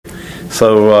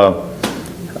So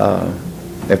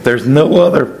if there's no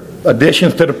other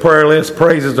additions to the prayer list,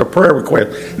 praises, or prayer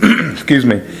requests, excuse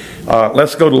me,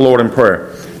 let's go to the Lord in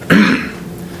prayer.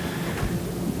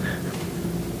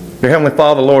 Dear Heavenly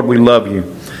Father, Lord, we love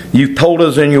you. You told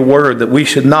us in your word that we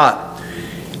should not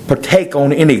partake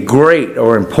on any great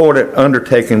or important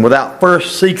undertaking without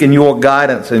first seeking your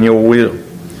guidance and your will.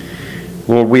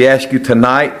 Lord, we ask you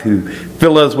tonight to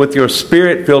fill us with your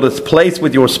Spirit, fill this place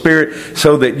with your Spirit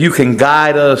so that you can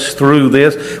guide us through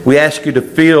this. We ask you to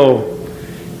fill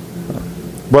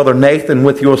Brother Nathan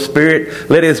with your Spirit.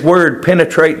 Let his word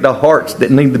penetrate the hearts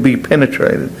that need to be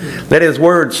penetrated. Let his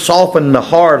word soften the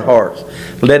hard hearts.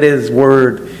 Let his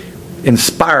word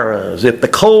inspire us. If the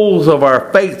coals of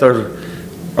our faith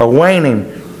are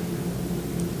waning,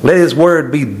 let his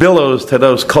word be billows to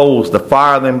those coals to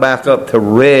fire them back up to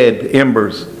red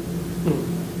embers.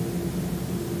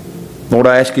 Lord,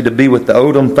 I ask you to be with the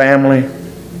Odom family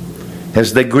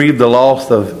as they grieve the loss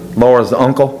of Laura's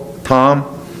uncle, Tom.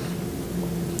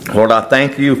 Lord, I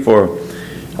thank you for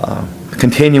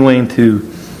continuing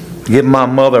to give my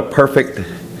mother perfect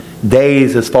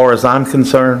days as far as I'm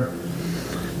concerned.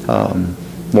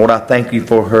 Lord, I thank you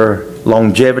for her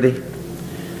longevity.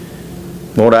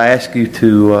 Lord, I ask you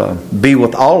to be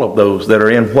with all of those that are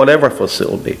in whatever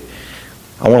facility.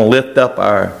 I want to lift up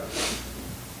our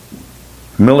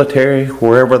military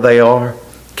wherever they are.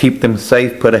 Keep them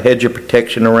safe. Put a hedge of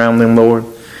protection around them, Lord.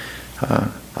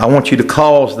 I want you to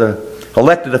cause the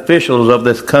elected officials of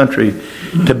this country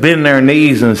to bend their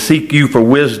knees and seek you for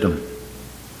wisdom.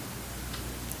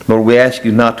 Lord, we ask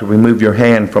you not to remove your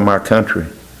hand from our country.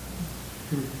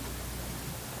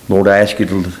 Lord, I ask you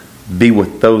to be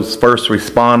with those first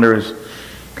responders,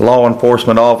 law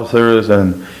enforcement officers,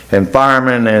 and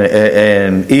firemen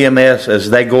and EMS as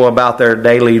they go about their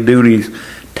daily duties,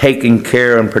 taking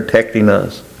care and protecting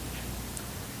us.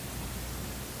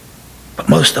 But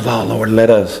most of all, Lord, let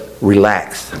us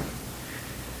relax.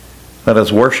 Let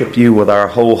us worship you with our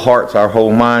whole hearts, our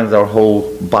whole minds, our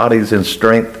whole bodies in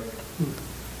strength.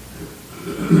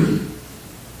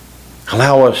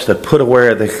 Allow us to put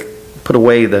away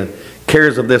the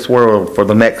cares of this world for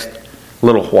the next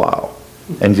little while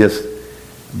and just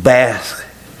bask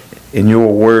in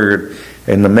your word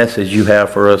and the message you have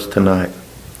for us tonight.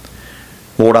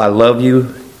 Lord, I love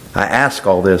you. I ask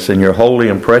all this in your holy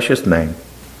and precious name.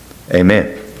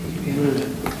 Amen. Amen.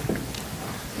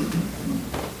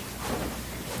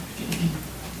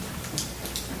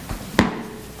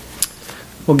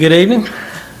 Well, good evening.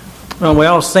 We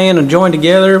all stand and join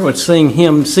together with sing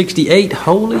hymn 68,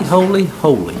 Holy, Holy,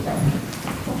 Holy.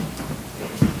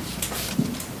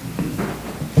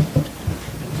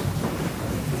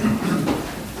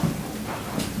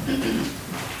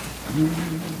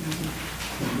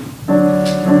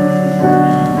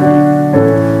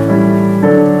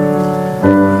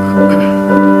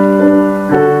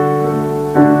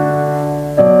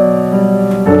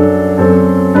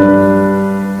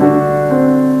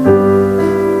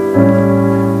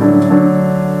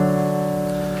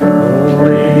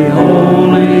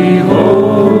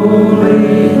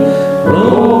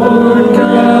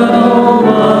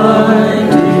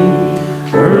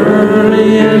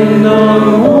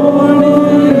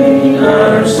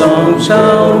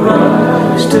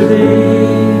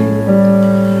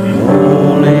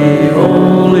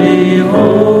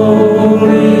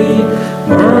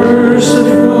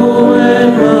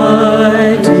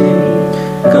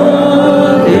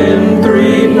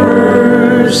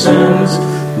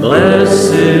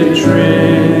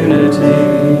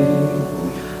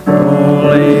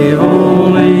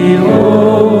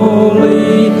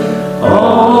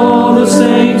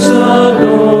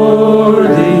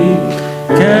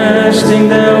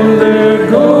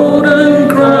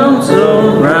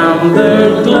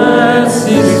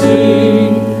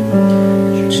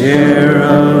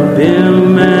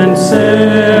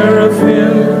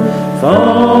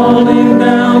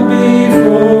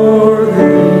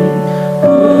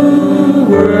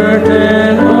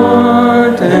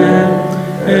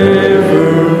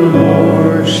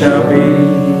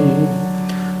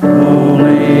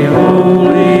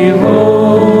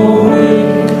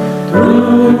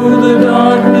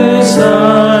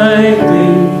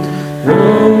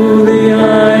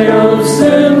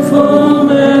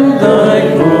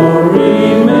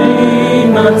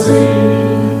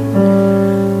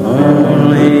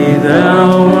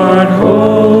 Thou art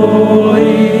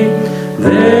holy,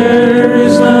 there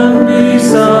is none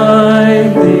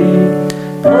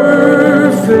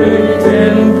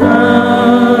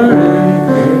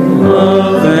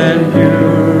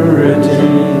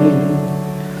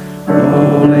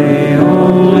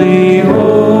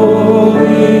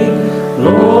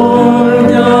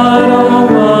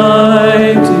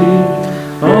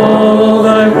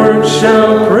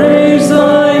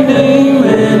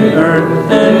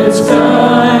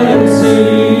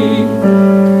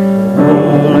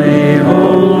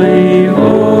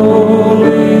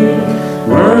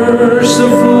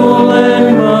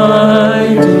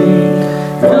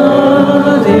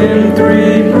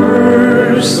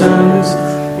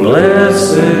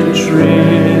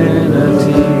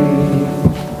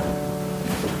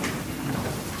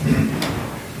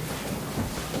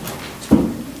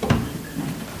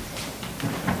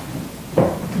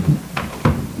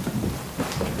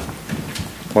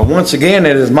Once again,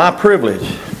 it is my privilege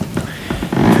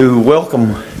to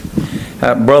welcome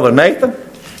Brother Nathan.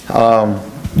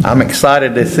 I'm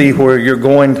excited to see where you're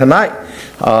going tonight.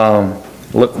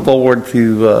 Look forward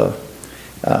to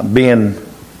being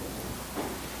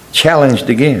challenged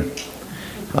again.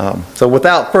 So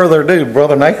without further ado,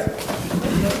 Brother Nathan.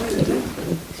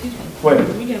 Wait.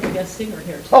 We got a singer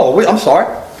here too. Oh, I'm sorry.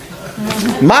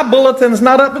 My bulletin's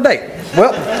not up to date.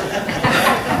 Well,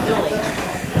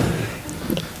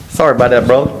 sorry about that,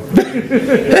 brother.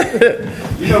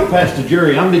 You know, Pastor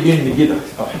Jerry, I'm beginning to get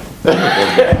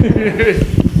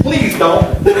Please don't.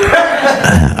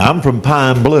 I'm from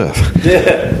Pine Bluff.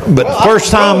 But the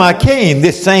first time I came,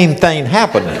 this same thing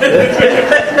happened.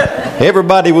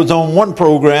 Everybody was on one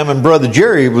program and Brother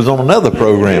Jerry was on another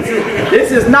program.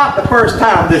 This is not the first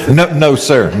time this is. No,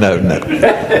 sir. No.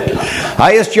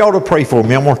 I asked y'all to pray for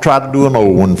me. I'm going to try to do an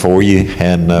old one for you,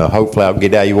 and hopefully I'll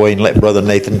get out of your way and let Brother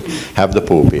Nathan have the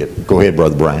pulpit. Go ahead,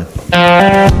 Brother Brian.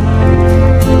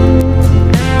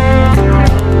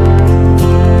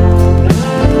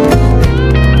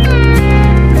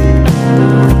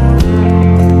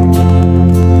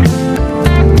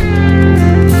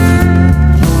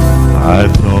 I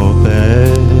thought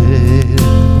that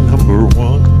number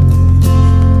one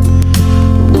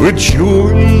would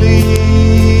surely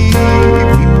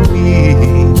be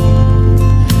me.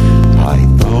 I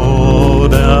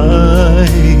thought I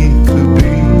could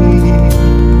be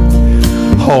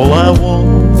all I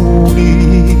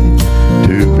wanted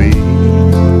to be.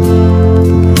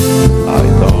 I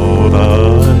thought I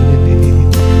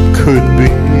could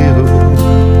build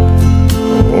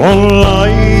a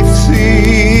life-sinking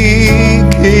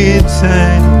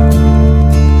sand,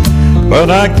 but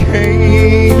I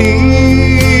can't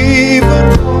even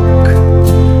walk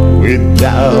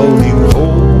without him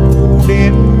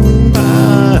holding my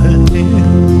hand.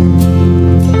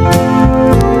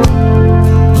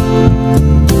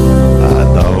 I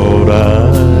thought I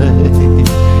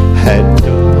had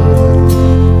done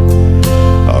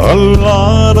a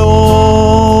lot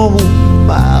on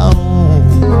my own.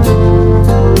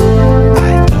 I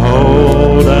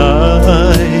thought I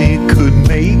could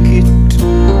make it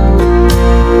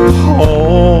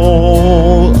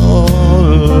all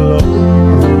alone.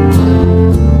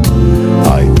 I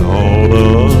thought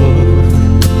of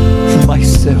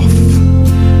myself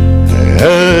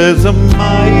as a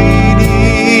mighty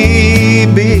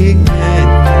big man,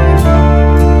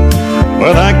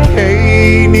 but I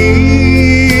can't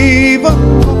even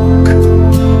walk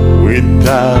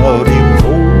without him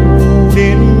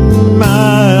holding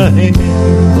my hand.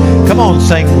 Come on,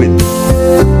 sing with me.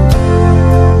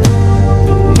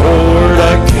 Lord, I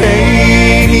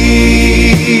can't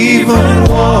even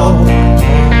walk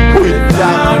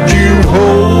without you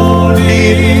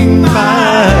holding my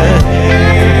hand.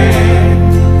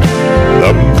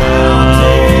 The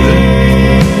mountains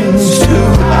too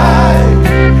high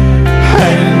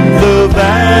and the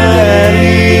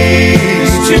valleys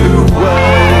too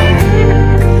wide,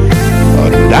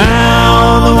 but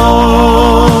down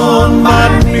on my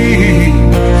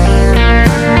knees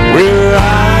where I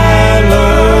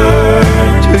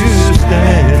learned to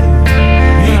stand,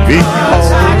 because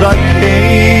I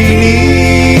can't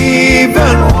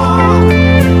even walk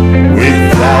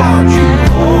without you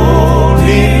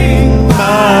holding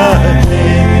my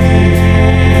hand.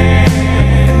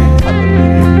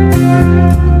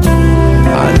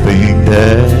 I think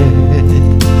that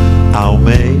I'll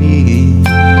make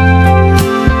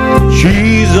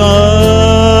Jesus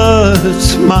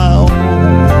my own.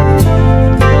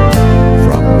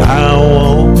 From now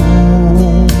on,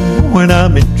 when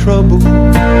I'm in trouble,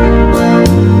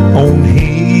 on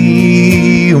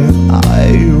him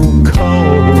I'll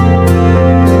call.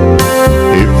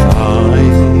 If I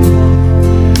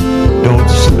don't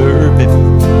serve him,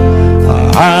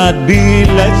 I'd be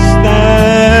less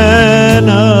than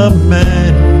a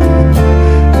man,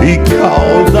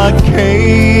 because I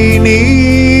can't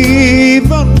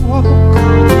even walk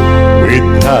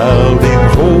without him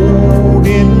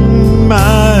holding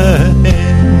my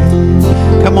hand.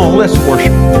 Come on, let's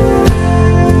worship.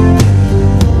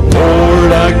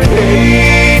 Lord, I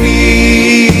can't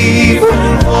even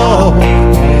walk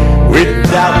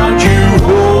without you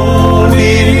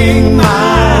holding my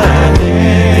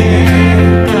hand.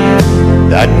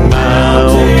 That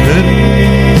mountain's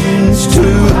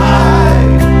too high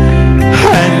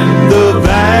and the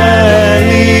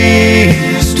valley's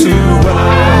too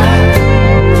wide,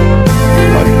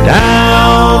 but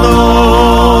down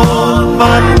on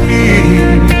my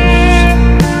knees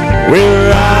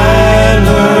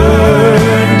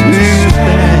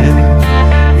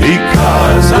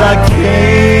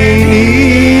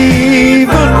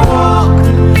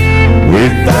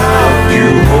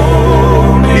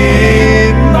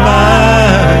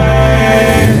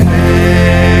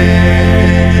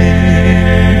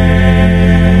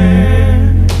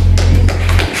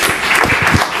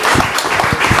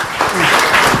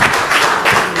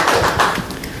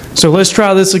So let's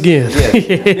try this again.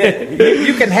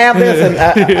 You can have this, and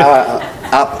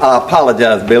I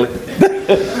apologize, Billy.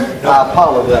 I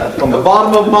apologize from the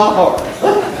bottom of my heart.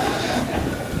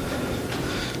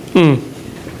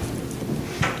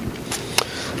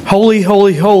 Holy,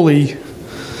 holy, holy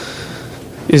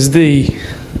is Thee.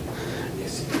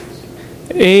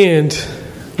 And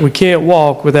we can't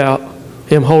walk without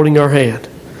Him holding our hand.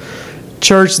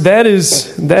 Church, that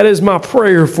is my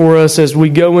prayer for us as we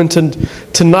go into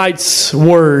tonight's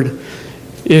word,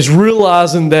 is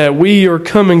realizing that we are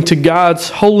coming to God's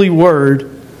holy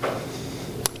word,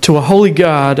 to a holy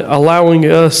God, allowing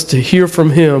us to hear from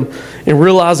Him, and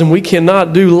realizing we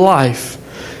cannot do life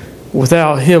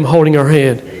without Him holding our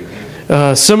hand.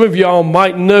 Some of y'all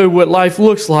might know what life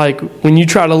looks like when you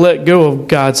try to let go of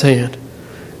God's hand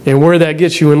and where that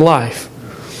gets you in life.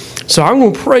 So I'm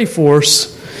going to pray for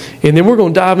us, and then we're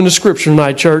going to dive into Scripture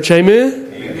tonight, church. Amen?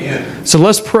 Amen. So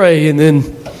let's pray, and then,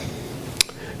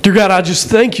 dear God, I just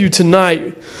thank You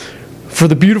tonight for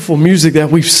the beautiful music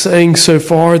that we've sang so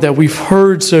far, that we've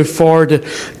heard so far, to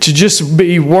just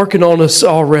be working on us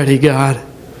already, God.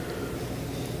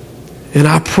 And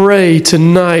I pray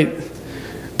tonight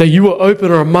that You will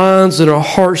open our minds and our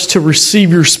hearts to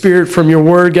receive Your Spirit from Your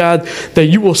Word, God, that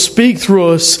You will speak through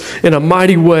us in a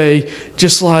mighty way,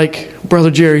 just like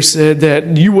Brother Jerry said,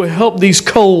 that You will help these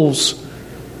coals,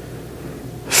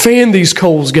 fan these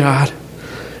coals, God,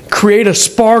 create a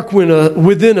spark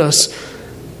within us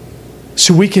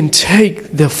so we can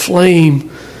take the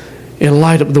flame and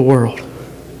light up the world.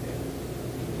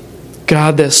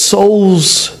 God, that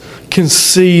souls can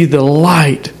see the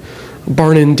light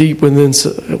burning deep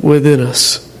within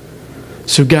us.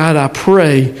 So God, I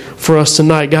pray for us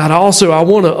tonight. God, also I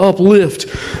want to uplift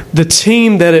the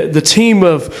team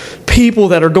of people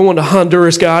that are going to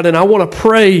Honduras, God, and I want to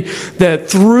pray that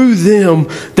through them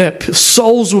that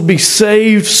souls will be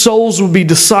saved, souls will be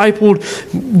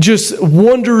discipled, just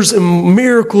wonders and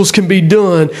miracles can be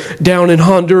done down in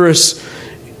Honduras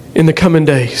in the coming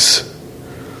days.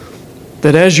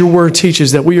 That as Your word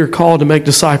teaches, that we are called to make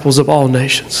disciples of all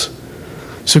nations.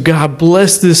 So God,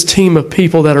 bless this team of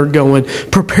people that are going.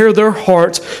 Prepare their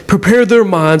hearts, prepare their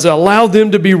minds, allow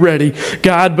them to be ready,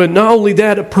 God. But not only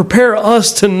that, prepare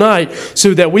us tonight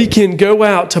so that we can go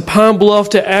out to Pine Bluff,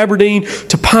 to Aberdeen,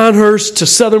 to Pinehurst, to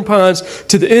Southern Pines,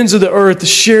 to the ends of the earth,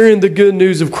 sharing the good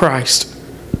news of Christ.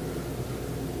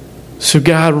 So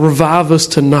God, revive us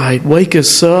tonight. Wake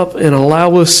us up and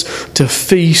allow us to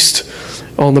feast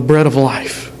on the bread of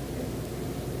life.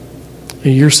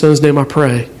 In Your Son's name I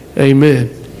pray. Amen.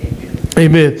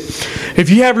 Amen. If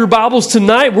you have your Bibles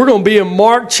tonight, we're going to be in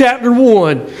Mark chapter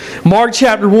 1. Mark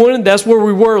chapter 1, that's where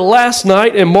we were last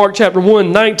night. In Mark chapter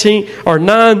 1,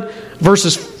 9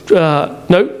 verses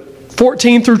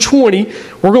 14 through 20.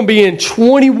 We're going to be in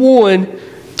 21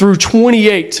 through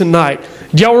 28 tonight.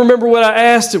 Do y'all remember what I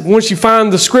asked once you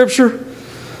find the scripture?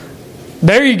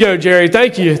 There you go, Jerry.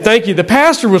 Thank you. Thank you. The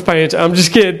pastor was paying attention. I'm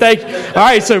just kidding. Thank you. All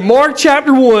right, so Mark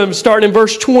chapter 1, starting in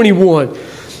verse 21.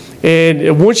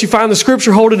 And once you find the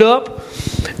scripture, hold it up.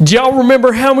 Do y'all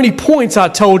remember how many points I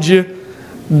told you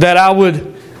that I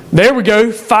would? There we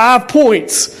go, 5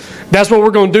 points. That's what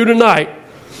we're going to do tonight.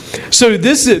 So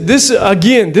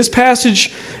this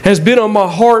passage has been on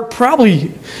my heart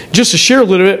probably, just to share a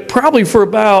little bit, probably for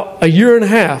about a year and a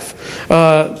half.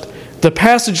 The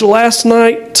passage last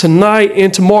night, tonight,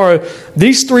 and tomorrow,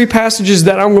 these 3 passages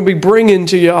that I'm going to be bringing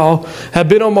to y'all have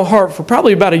been on my heart for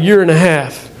probably about a year and a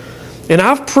half. And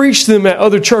I've preached them at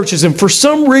other churches, and for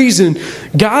some reason,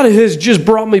 God has just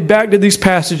brought me back to these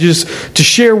passages to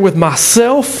share with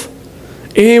myself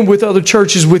and with other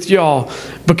churches with y'all.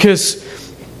 Because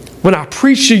when I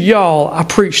preach to y'all, I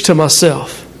preach to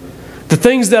myself. The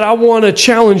things that I want to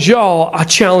challenge y'all, I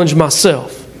challenge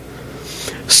myself.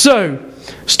 So,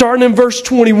 starting in verse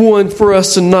 21 for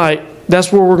us tonight,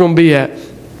 that's where we're going to be at.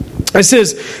 It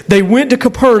says, they went to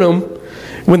Capernaum.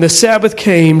 When the Sabbath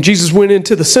came, Jesus went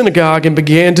into the synagogue and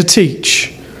began to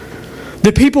teach.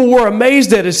 The people were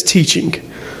amazed at His teaching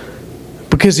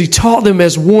because He taught them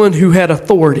as one who had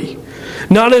authority,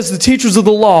 not as the teachers of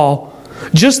the law.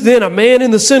 Just then a man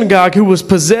in the synagogue who was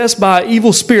possessed by an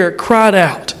evil spirit cried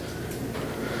out,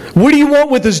 "What do you want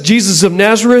with us, Jesus of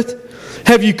Nazareth?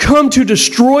 Have you come to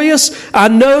destroy us? I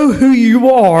know who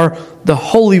you are, the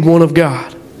Holy One of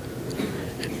God."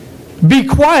 "Be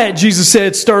quiet," Jesus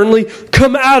said sternly.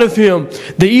 "Come out of him."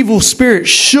 The evil spirit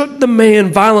shook the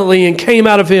man violently and came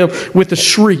out of him with a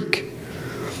shriek.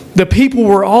 The people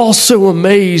were all so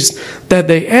amazed that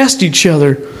they asked each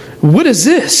other, "What is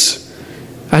this?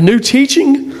 A new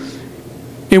teaching?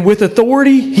 And with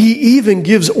authority, He even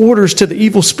gives orders to the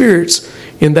evil spirits,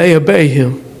 and they obey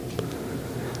Him."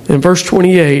 In verse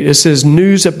 28, it says,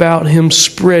 news about him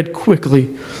spread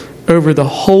quickly over the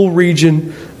whole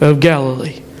region of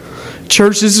Galilee.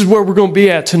 Church, this is where we're going to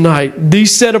be at tonight.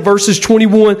 These set of verses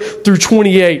 21 through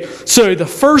 28. So the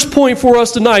first point for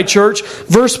us tonight, church,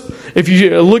 if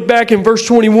you look back in verse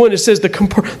 21, it says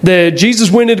that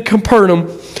Jesus went into Capernaum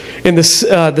in the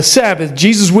Sabbath.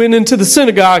 Jesus went into the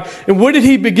synagogue. And what did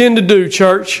he begin to do,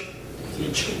 church?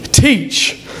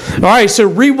 Teach. All right, so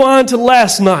rewind to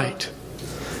last night.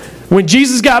 When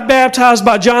Jesus got baptized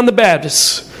by John the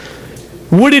Baptist,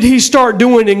 what did he start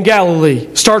doing in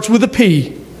Galilee? Starts with a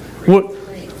P.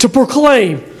 What? To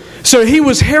proclaim. So he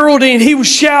was heralding, he was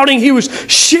shouting, he was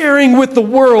sharing with the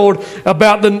world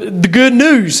about the good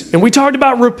news. And we talked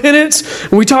about repentance,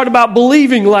 and we talked about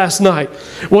believing last night.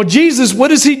 Well, Jesus, what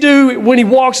does he do when he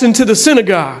walks into the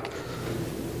synagogue?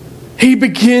 He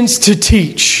begins to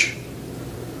teach.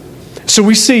 So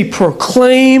we see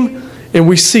proclaim and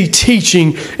we see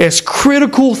teaching as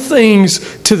critical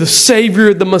things to the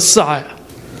Savior, the Messiah.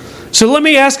 So let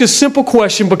me ask a simple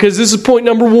question, because this is point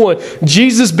number one.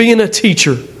 Jesus being a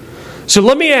teacher. So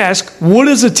let me ask, what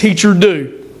does a teacher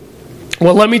do?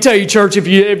 Well, let me tell you, church, if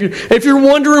you're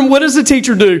wondering what does a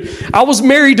teacher do, I was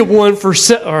married to one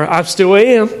I still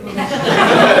am.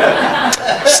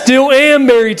 Still am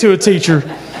married to a teacher.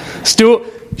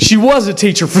 She was a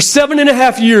teacher for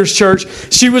 7.5 years, church.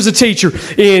 She was a teacher.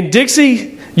 And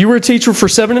Dixie, you were a teacher for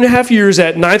 7.5 years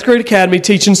at Ninth Grade Academy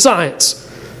teaching science.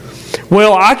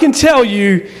 Well, I can tell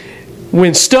you,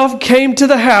 when stuff came to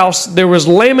the house, there was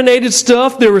laminated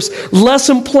stuff, there was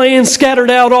lesson plans scattered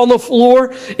out on the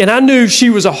floor, and I knew she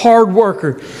was a hard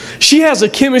worker. She has a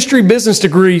chemistry business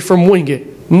degree from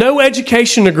Wingate, no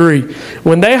education degree.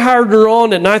 When they hired her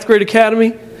on at Ninth Grade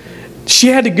Academy, she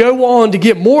had to go on to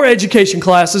get more education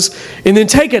classes and then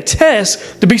take a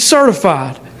test to be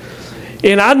certified.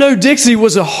 And I know Dixie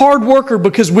was a hard worker,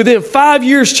 because within 5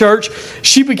 years, church,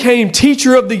 she became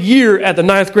Teacher of the Year at the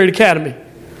Ninth Grade Academy.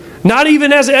 Not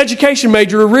even as an education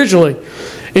major originally.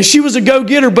 And she was a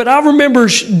go-getter. But I remember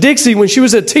Dixie, when she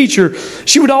was a teacher,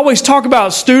 she would always talk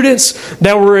about students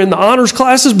that were in the honors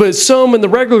classes, but some in the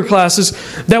regular classes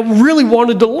that really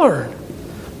wanted to learn.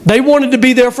 They wanted to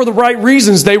be there for the right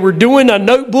reasons. They were doing a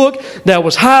notebook that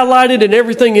was highlighted and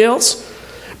everything else.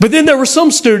 But then there were some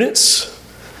students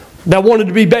that wanted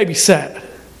to be babysat,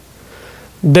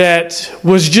 that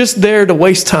was just there to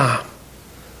waste time.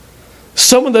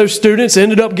 Some of those students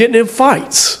ended up getting in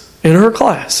fights in her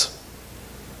class.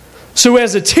 So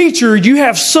as a teacher, you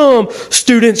have some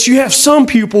students, you have some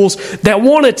pupils that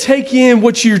want to take in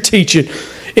what you're teaching.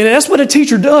 And that's what a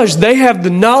teacher does. They have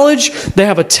the knowledge, they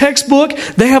have a textbook,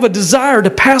 they have a desire to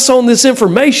pass on this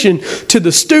information to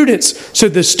the students so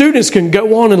the students can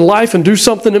go on in life and do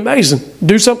something amazing,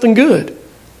 do something good.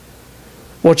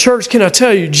 Well, church, can I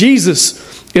tell you,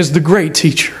 Jesus is the great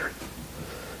teacher.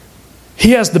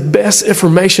 He has the best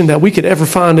information that we could ever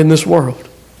find in this world.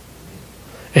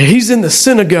 And he's in the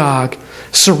synagogue,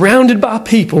 surrounded by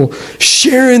people,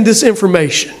 sharing this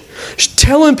information,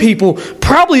 telling people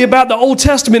probably about the Old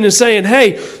Testament and saying,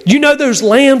 hey, you know those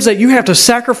lambs that you have to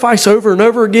sacrifice over and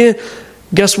over again?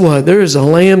 Guess what? There is a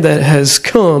lamb that has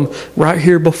come right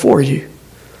here before you.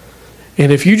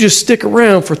 And if you just stick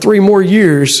around for 3 more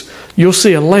years, you'll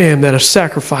see a lamb that is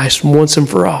sacrificed once and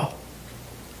for all.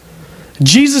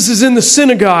 Jesus is in the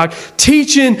synagogue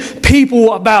teaching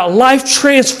people about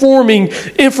life-transforming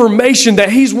information that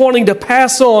he's wanting to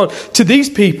pass on to these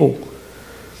people.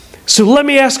 So let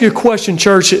me ask you a question,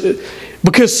 church,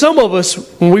 because some of us,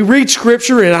 when we read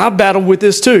Scripture, and I battle with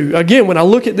this too. Again, when I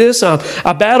look at this,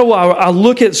 I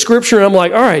look at Scripture and I'm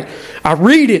like, all right, I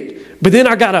read it, but then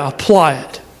I got to apply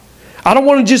it. I don't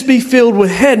want to just be filled with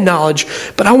head knowledge,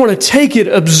 but I want to take it,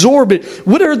 absorb it.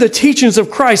 What are the teachings of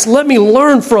Christ? Let me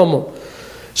learn from them.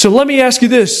 So let me ask you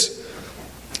this.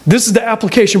 This is the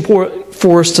application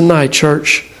for us tonight,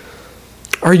 church.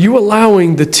 Are you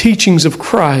allowing the teachings of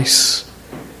Christ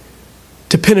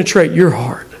to penetrate your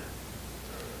heart?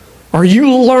 Are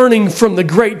you learning from the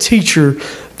great teacher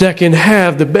that can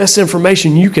have the best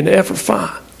information you can ever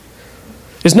find?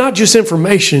 It's not just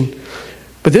information,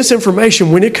 but this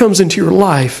information, when it comes into your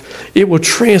life, it will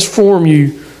transform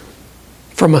you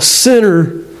from a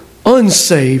sinner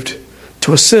unsaved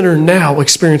to a sinner now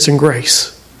experiencing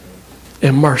grace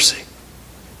and mercy.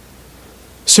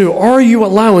 So are you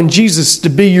allowing Jesus to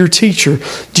be your teacher?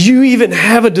 Do you even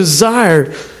have a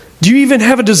desire? Do you even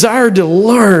have a desire to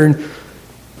learn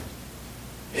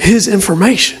his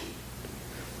information?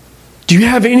 Do you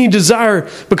have any desire?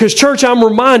 Because, church, I'm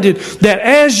reminded that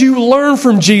as you learn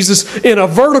from Jesus in a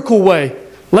vertical way,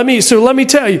 Let me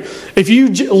tell you, if you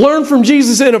learn from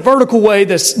Jesus in a vertical way,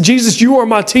 that's Jesus, you are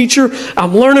my teacher.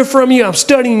 I'm learning from you. I'm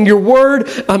studying your word.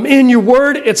 I'm in your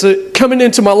word. It's coming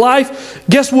into my life.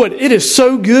 Guess what? It is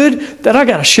so good that I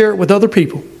got to share it with other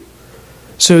people.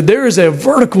 So there is a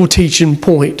vertical teaching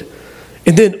point.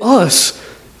 And then us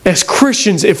as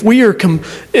Christians, if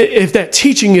that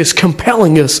teaching is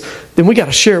compelling us, then we got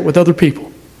to share it with other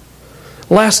people.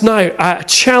 Last night, I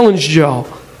challenged y'all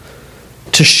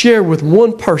to share with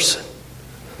one person,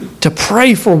 to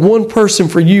pray for one person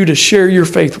for you to share your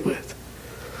faith with.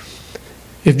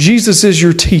 If Jesus is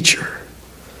your teacher,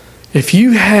 if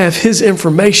you have His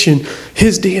information,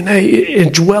 His DNA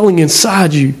indwelling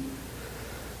inside you,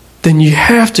 then you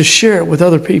have to share it with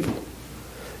other people.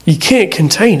 You can't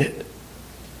contain it.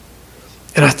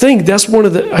 And I think that's one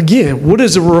of the, again, what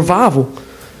is a revival?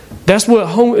 That's what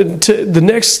the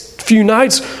next few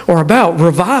nights are about,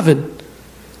 reviving.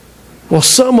 Well,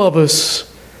 some of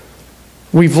us,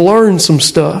 we've learned some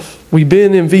stuff. We've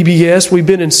been in VBS. We've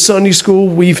been in Sunday school.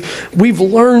 We've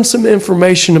learned some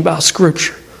information about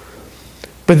Scripture.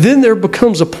 But then there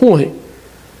becomes a point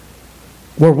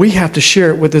where we have to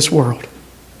share it with this world.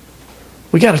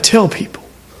 We got to tell people.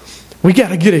 We got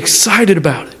to get excited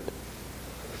about it.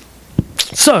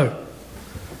 So,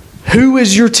 who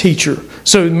is your teacher?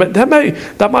 So that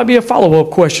might be a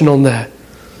follow-up question on that.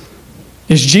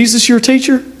 Is Jesus your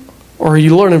teacher? Or are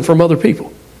you learning from other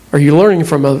people? Are you learning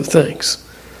from other things?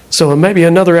 So it may be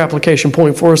another application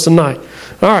point for us tonight.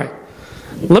 All right.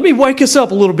 Let me wake us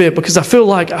up a little bit because I feel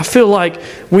like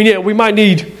we might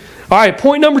need. All right,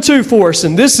 point number 2 for us,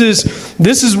 and this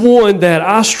is one that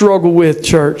I struggle with,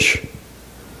 church,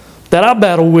 that I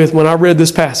battle with when I read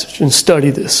this passage and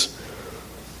study this.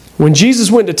 When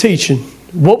Jesus went to teaching,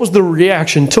 what was the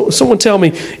reaction? Someone tell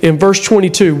me in verse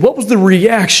 22, what was the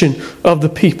reaction of the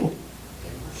people?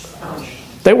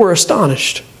 They were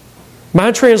astonished.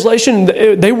 My translation,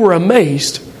 they were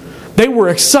amazed. They were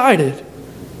excited.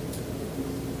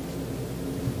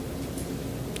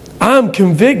 I'm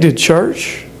convicted,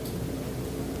 church,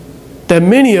 that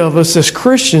many of us as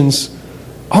Christians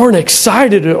aren't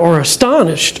excited or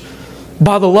astonished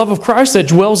by the love of Christ that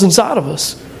dwells inside of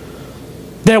us.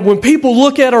 That when people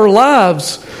look at our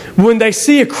lives, when they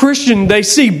see a Christian, they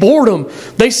see boredom,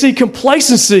 they see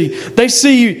complacency, they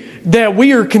see that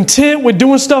we are content with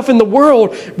doing stuff in the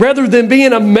world rather than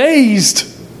being amazed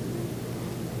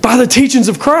by the teachings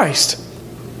of Christ.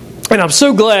 And I'm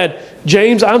so glad,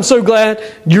 James, I'm so glad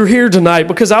you're here tonight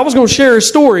because I was going to share a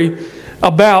story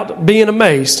about being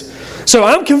amazed. So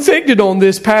I'm convicted on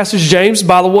this passage, James,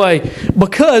 by the way,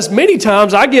 because many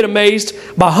times I get amazed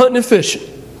by hunting and fishing.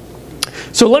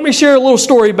 So let me share a little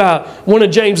story about one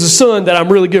of James's sons that I'm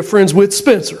really good friends with,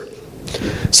 Spencer.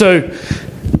 So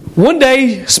one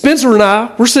day, Spencer and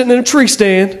I were sitting in a tree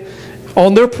stand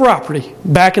on their property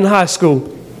back in high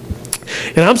school.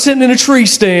 And I'm sitting in a tree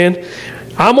stand.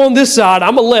 I'm on this side.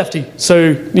 I'm a lefty.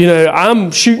 So,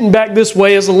 I'm shooting back this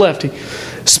way as a lefty.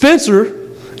 Spencer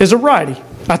is a righty,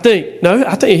 I think. No,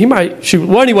 I think he might shoot.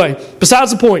 Well, anyway,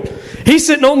 besides the point. He's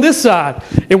sitting on this side.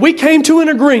 And we came to an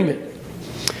agreement.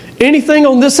 Anything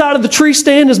on this side of the tree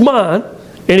stand is mine.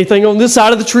 Anything on this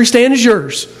side of the tree stand is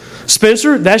yours.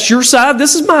 Spencer, that's your side.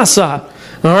 This is my side.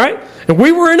 All right? And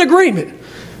we were in agreement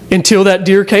until that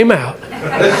deer came out.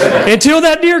 Until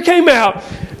that deer came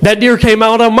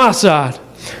out on my side.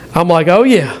 I'm like, oh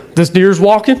yeah, this deer's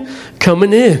walking,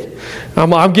 coming in.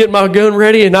 I'm getting my gun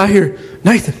ready, and I hear,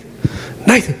 Nathan,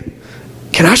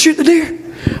 can I shoot the deer?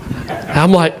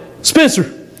 I'm like,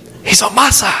 Spencer, he's on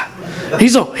my side.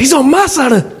 He's on my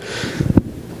side of.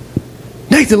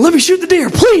 Nathan, let me shoot the deer.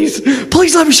 Please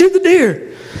let me shoot the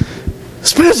deer.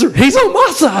 Spencer, he's on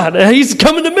my side. He's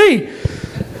coming to me.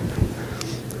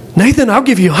 Nathan, I'll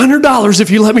give you $100 if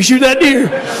you let me shoot that deer.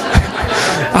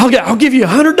 I'll give you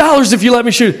 $100 if you let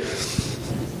me shoot.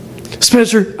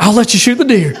 Spencer, I'll let you shoot the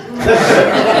deer.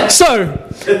 So,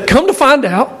 come to find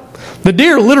out, the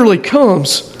deer literally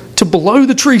comes to below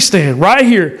the tree stand, right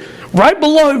here, right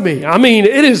below me. I mean,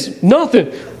 it is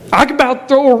nothing. I could about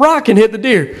throw a rock and hit the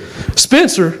deer.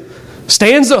 Spencer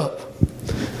stands up,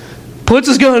 puts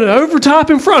his gun over top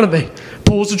in front of me,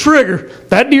 pulls the trigger.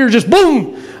 That deer just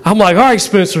boom. I'm like, all right,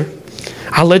 Spencer,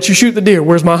 I'll let you shoot the deer.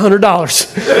 Where's my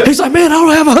 $100? He's like, man, I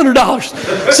don't have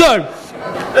 $100. So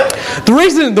the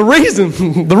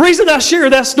reason I share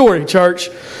that story, church,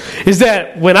 is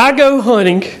that when I go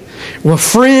hunting with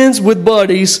friends, with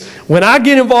buddies, when I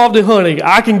get involved in hunting,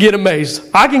 I can get amazed.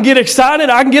 I can get excited.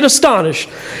 I can get astonished.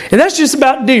 And that's just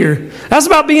about deer. That's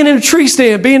about being in a tree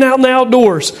stand, being out in the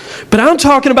outdoors. But I'm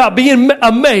talking about being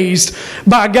amazed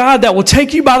by a God that will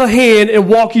take you by the hand and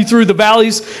walk you through the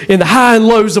valleys and the high and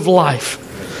lows of life.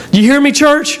 You hear me,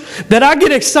 church? That I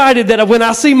get excited that when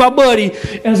I see my buddy,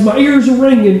 as my ears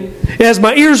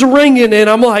are ringing, and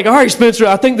I'm like, all right, Spencer,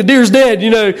 I think the deer's dead,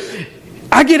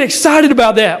 I get excited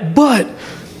about that. But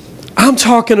I'm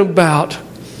talking about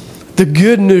the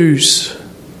good news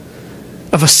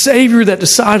of a Savior that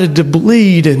decided to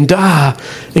bleed and die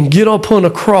and get up on a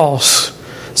cross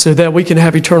so that we can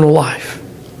have eternal life.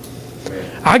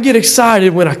 I get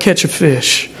excited when I catch a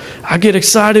fish. I get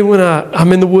excited when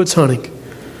I'm in the woods hunting.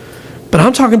 But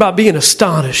I'm talking about being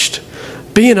astonished,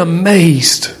 being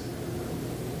amazed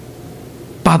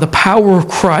by the power of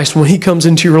Christ when He comes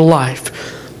into your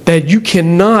life, that you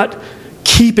cannot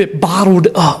keep it bottled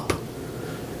up.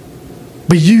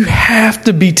 But you have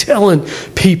to be telling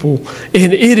people,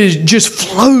 and it just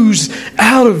flows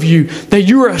out of you, that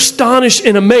you are astonished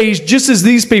and amazed just as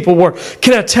these people were.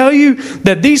 Can I tell you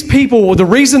that these people, the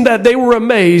reason that they were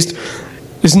amazed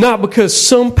is not because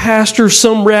some pastor,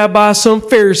 some rabbi, some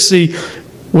Pharisee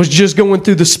was just going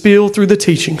through the spiel, through the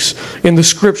teachings in the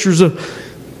scriptures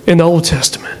in the Old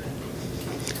Testament,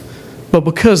 but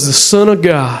because the Son of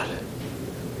God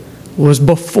was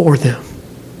before them.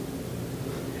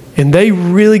 And they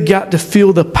really got to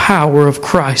feel the power of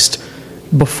Christ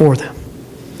before them.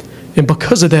 And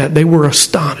because of that, they were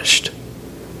astonished.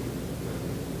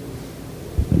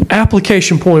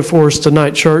 Application point for us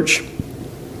tonight, church.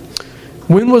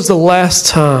 When was the last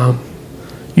time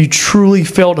you truly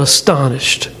felt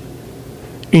astonished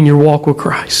in your walk with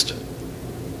Christ?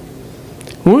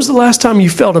 When was the last time you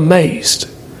felt amazed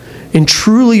and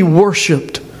truly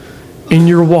worshiped in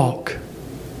your walk?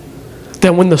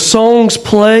 That when the songs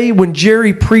play, when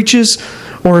Jerry preaches,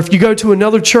 or if you go to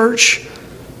another church,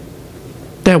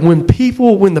 that when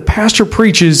the pastor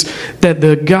preaches, that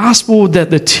the gospel, that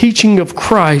the teaching of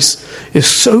Christ is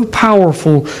so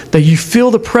powerful that you feel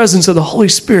the presence of the Holy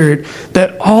Spirit,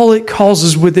 that all it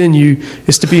causes within you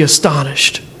is to be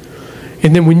astonished.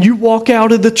 And then when you walk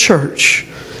out of the church,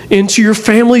 into your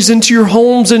families, into your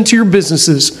homes, into your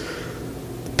businesses,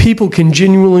 people can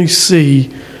genuinely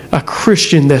see a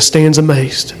Christian that stands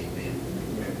amazed.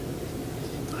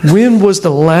 When was the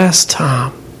last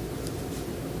time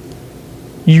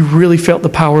you really felt the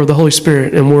power of the Holy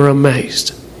Spirit and were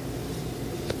amazed?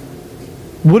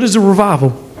 What is a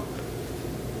revival?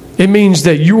 It means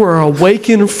that you are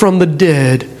awakened from the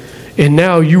dead and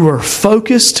now you are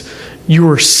focused, you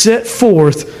are set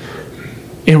forth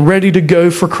and ready to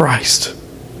go for Christ.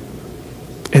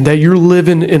 And that you're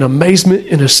living in amazement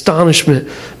and astonishment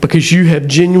because you have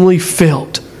genuinely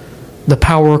felt the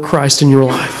power of Christ in your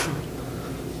life.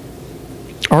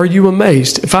 Are you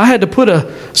amazed? If I had to put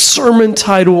a sermon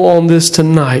title on this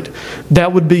tonight,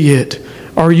 that would be it.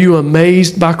 Are you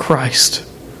amazed by Christ?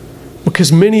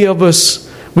 Because many of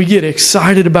us, we get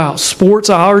excited about sports.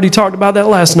 I already talked about that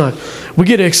last night. We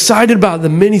get excited about the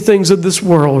many things of this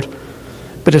world.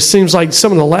 But it seems like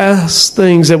some of the last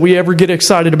things that we ever get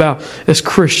excited about as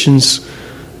Christians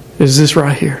is this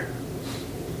right here.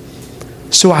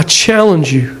 So I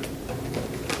challenge you.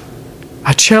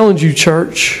 I challenge you,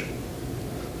 church.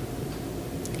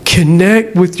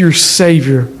 Connect with your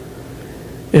Savior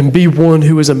and be one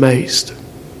who is amazed.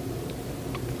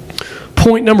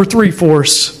 Point number 3 for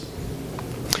us,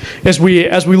 as we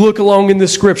look along in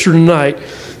this scripture tonight,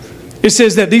 it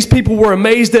says that these people were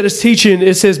amazed at His teaching.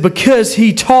 It says, because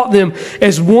He taught them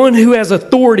as one who has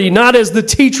authority, not as the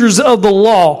teachers of the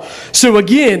law. So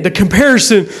again, the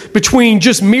comparison between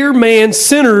just mere man,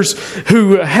 sinners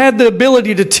who had the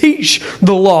ability to teach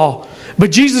the law. But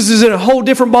Jesus is in a whole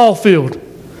different ball field.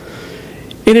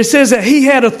 And it says that He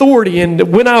had authority. And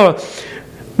when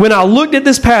I looked at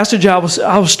this passage, I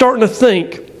was starting to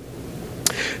think,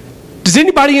 does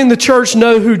anybody in the church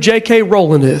know who J.K.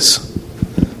 Rowling is?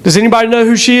 Does anybody know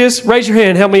who she is? Raise your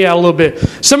hand. Help me out a little bit.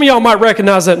 Some of y'all might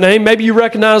recognize that name. Maybe you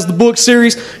recognize the book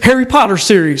series, Harry Potter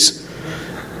series.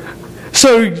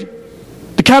 So,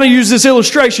 to kind of use this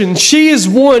illustration, she is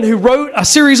one who wrote a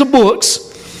series of books,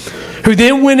 who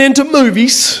then went into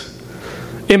movies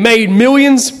and made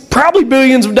millions, probably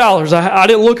billions of dollars. I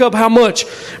didn't look up how much.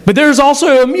 But there's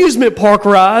also amusement park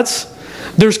rides.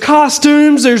 There's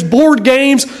costumes, there's board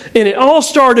games, and it all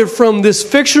started from this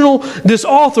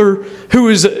author who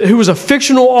was a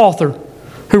fictional author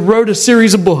who wrote a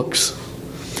series of books.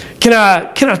 Can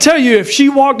I tell you, if she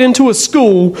walked into a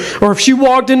school, or if she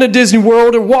walked into Disney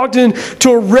World, or walked into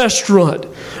a restaurant,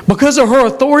 because of her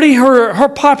authority, her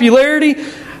popularity,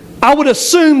 I would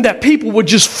assume that people would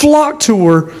just flock to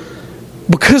her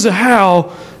because of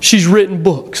how she's written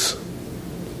books.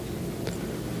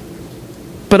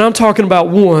 But I'm talking about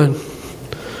one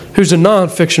who's a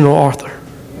non-fictional author.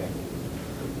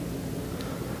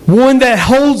 One that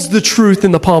holds the truth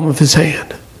in the palm of his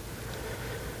hand.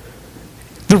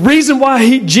 The reason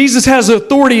why Jesus has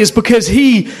authority is because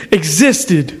he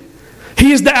existed.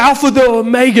 He is the Alpha, the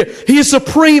Omega. He is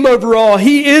supreme over all.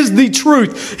 He is the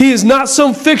truth. He is not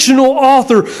some fictional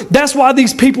author. That's why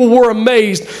these people were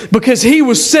amazed, because he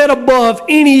was set above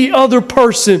any other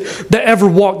person that ever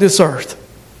walked this earth.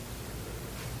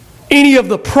 Any of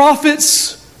the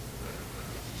prophets,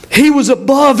 he was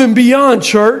above and beyond,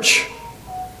 church.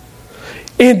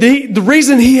 And the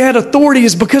reason he had authority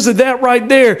is because of that right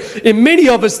there. And many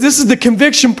of us, this is the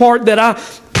conviction part that I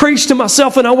preach to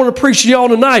myself and I want to preach to y'all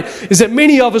tonight, is that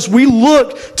many of us, we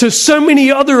look to so many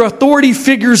other authority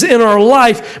figures in our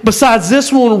life besides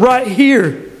this one right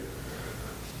here.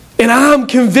 And I'm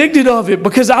convicted of it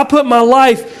because I put my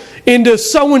life into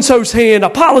so-and-so's hand, a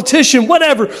politician,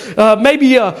 whatever,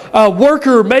 maybe a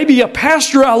worker, maybe a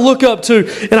pastor I look up to,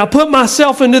 and I put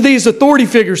myself into these authority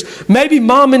figures. Maybe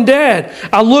mom and dad.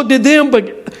 I looked at them,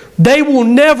 but they will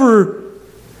never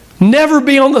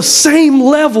be on the same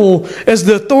level as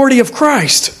the authority of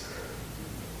Christ.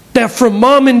 That from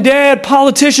mom and dad,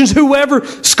 politicians, whoever,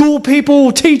 school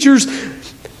people, teachers,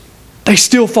 they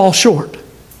still fall short.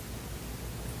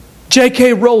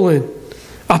 J.K. Rowling,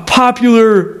 a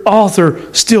popular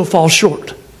author, still falls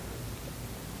short.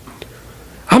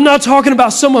 I'm not talking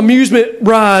about some amusement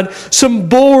ride, some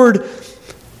board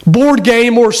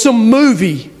game, or some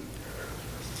movie.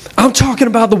 I'm talking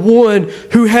about the one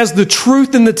who has the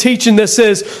truth and the teaching that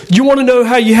says, you want to know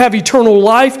how you have eternal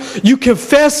life? You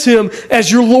confess Him as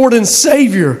your Lord and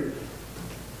Savior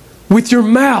with your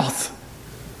mouth.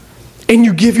 And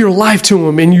you give your life to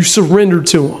Him and you surrender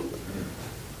to Him.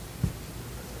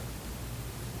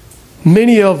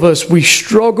 Many of us, we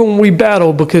struggle and we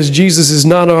battle because Jesus is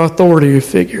not our authority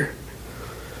figure.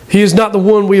 He is not the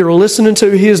one we are listening to.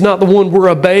 He is not the one we're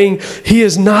obeying. He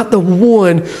is not the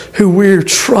one who we're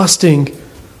trusting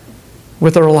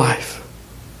with our life.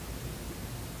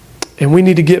 And we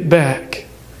need to get back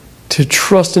to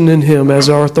trusting in Him as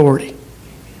our authority.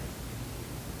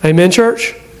 Amen,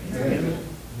 church? Amen.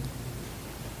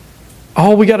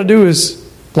 All we got to do is,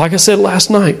 like I said last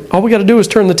night, all we got to do is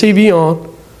turn the TV on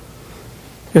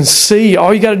and see.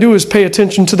 All you got to do is pay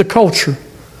attention to the culture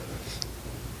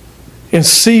and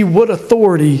see what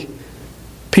authority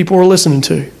people are listening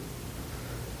to.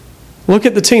 Look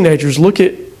at the teenagers. Look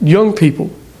at young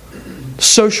people.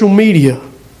 Social media.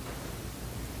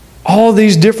 All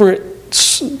these different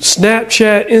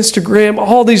Snapchat, Instagram,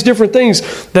 all these different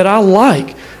things that I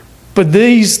like. But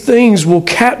these things will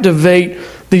captivate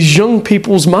these young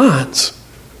people's minds.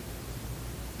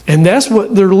 And that's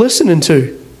what they're listening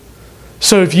to.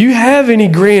 So if you have any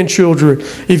grandchildren,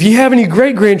 if you have any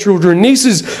great-grandchildren,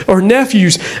 nieces or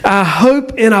nephews, I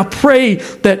hope and I pray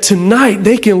that tonight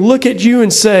they can look at you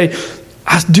and say,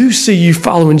 I do see you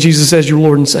following Jesus as your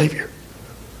Lord and Savior.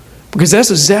 Because that's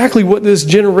exactly what this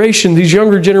generation, these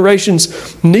younger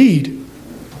generations need,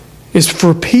 is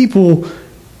for people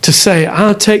to say,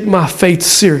 I take my faith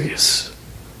serious.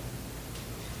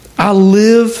 I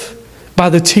live by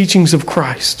the teachings of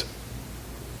Christ.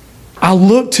 I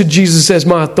look to Jesus as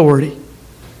my authority.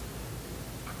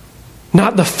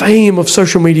 Not the fame of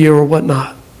social media or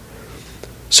whatnot.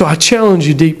 So I challenge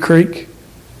you, Deep Creek.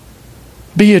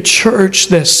 Be a church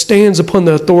that stands upon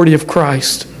the authority of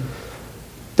Christ.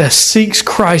 That seeks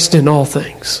Christ in all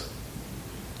things.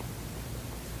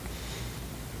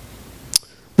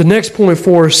 The next point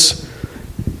for us,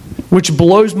 which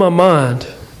blows my mind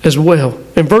as well.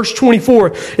 In verse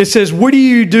 24, it says, what do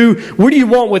you do? What do you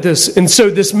want with this? And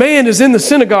so this man is in the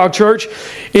synagogue, church,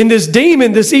 and this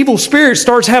demon, this evil spirit,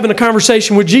 starts having a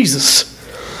conversation with Jesus.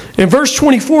 In verse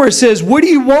 24, it says, what do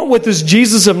you want with this,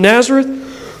 Jesus of Nazareth?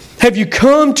 Have you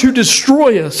come to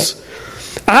destroy us?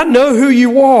 I know who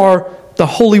you are, the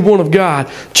Holy One of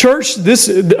God. Church,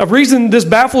 a reason this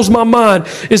baffles my mind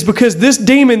is because this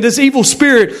demon, this evil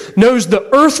spirit, knows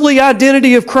the earthly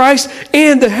identity of Christ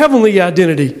and the heavenly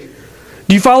identity.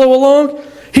 Do you follow along?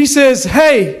 He says,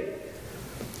 hey,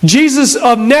 Jesus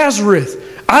of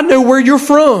Nazareth, I know where you're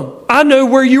from. I know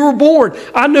where you were born.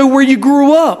 I know where you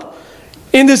grew up.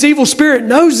 And this evil spirit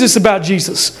knows this about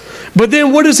Jesus. But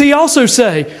then what does he also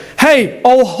say? Hey,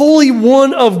 O Holy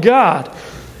One of God.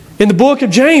 In the book of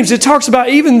James, it talks about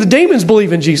even the demons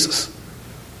believe in Jesus.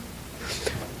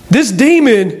 This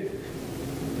demon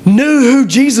knew who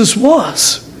Jesus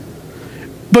was.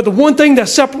 But the one thing that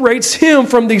separates him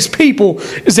from these people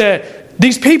is that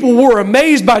these people were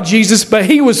amazed by Jesus, but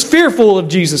he was fearful of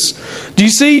Jesus. Do you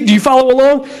see? Do you follow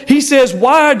along? He says,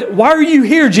 why are you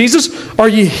here, Jesus? Are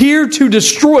you here to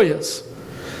destroy us?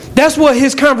 That's what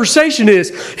his conversation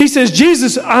is. He says,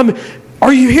 Jesus,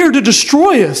 are you here to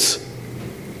destroy us?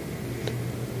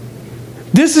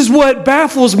 This is what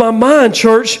baffles my mind,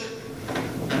 church.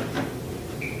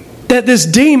 That this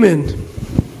demon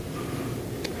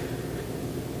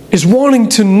is wanting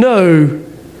to know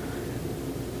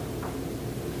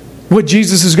what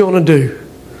Jesus is going to do.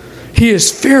 He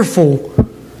is fearful.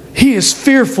 He is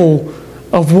fearful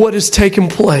of what is taking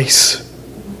place.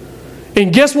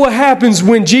 And guess what happens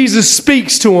when Jesus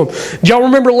speaks to him? Y'all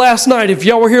remember last night, if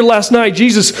y'all were here last night,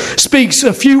 Jesus speaks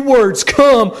a few words,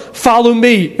 "Come, follow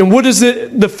me." And what is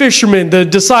it? The fishermen, the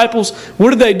disciples, what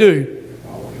did they do?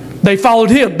 They followed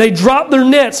him. They dropped their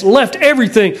nets, left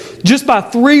everything, just by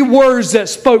 3 words that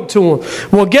spoke to him.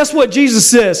 Well, guess what Jesus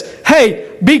says? Hey,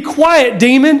 be quiet,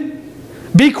 demon.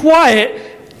 Be quiet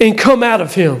and come out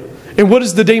of him. And what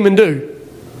does the demon do?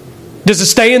 Does it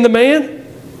stay in the man?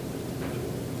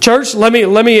 Church, let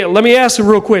me ask you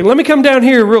real quick. Let me come down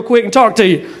here real quick and talk to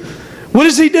you. What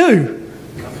does he do?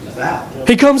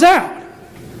 He comes out.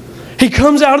 He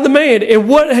comes out of the man. And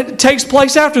what takes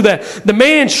place after that? The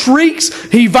man shrieks.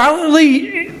 He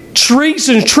violently shrieks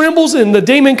and trembles, and the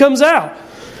demon comes out.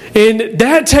 And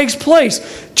that takes place.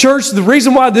 Church, the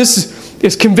reason why this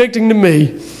is convicting to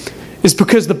me is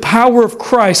because the power of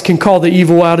Christ can call the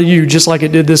evil out of you just like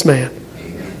it did this man.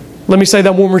 Let me say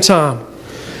that one more time.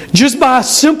 Just by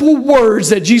simple words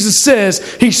that Jesus says,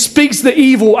 he speaks the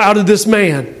evil out of this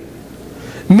man.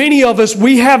 Many of us,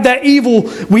 we have that evil,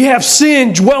 we have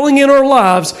sin dwelling in our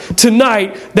lives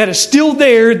tonight that is still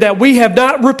there that we have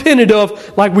not repented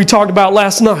of, like we talked about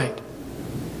last night.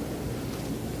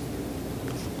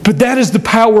 But that is the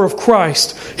power of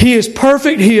Christ. He is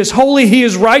perfect, He is holy, He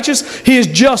is righteous, He is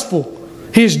justful.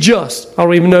 He is just. I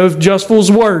don't even know if justful is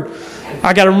a word.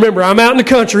 I got to remember, I'm out in the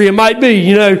country. It might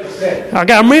be, I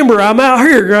got to remember, I'm out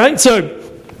here, right?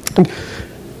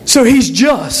 So He's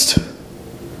just.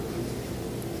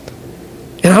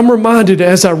 And I'm reminded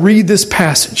as I read this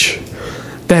passage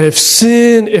that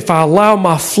if I allow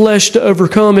my flesh to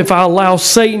overcome, if I allow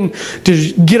Satan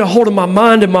to get a hold of my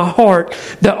mind and my heart,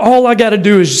 that all I got to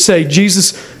do is say,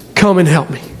 Jesus, come and help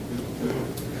me.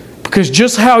 Because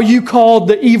just how you called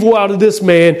the evil out of this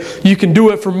man, you can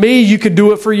do it for me, you can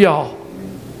do it for y'all.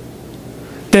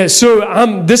 This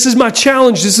is my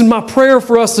challenge, this is my prayer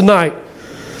for us tonight.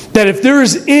 That if there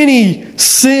is any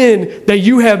sin that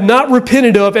you have not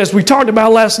repented of, as we talked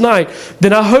about last night,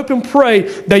 then I hope and pray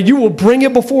that you will bring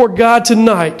it before God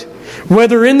tonight.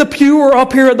 Whether in the pew or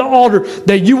up here at the altar,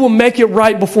 that you will make it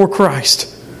right before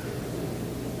Christ.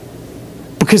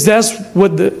 Because that's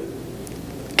can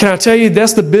I tell you,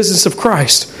 that's the business of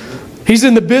Christ. He's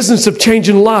in the business of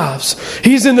changing lives.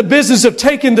 He's in the business of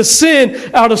taking the sin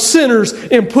out of sinners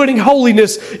and putting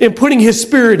holiness and putting His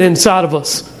Spirit inside of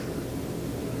us.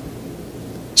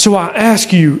 So I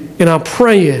ask you, and I'm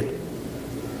praying,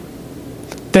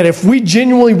 that if we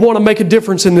genuinely want to make a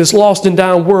difference in this lost and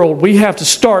dying world, we have to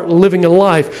start living a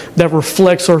life that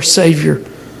reflects our Savior.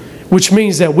 Which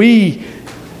means that we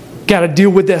got to deal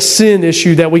with that sin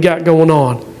issue that we got going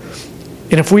on.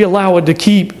 And if we allow it to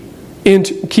keep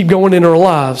going in our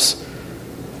lives,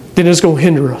 then it's going to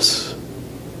hinder us.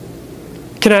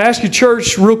 Can I ask you,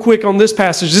 church, real quick on this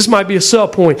passage? This might be a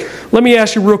sub point. Let me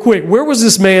ask you real quick. Where was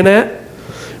this man at?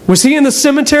 Was he in the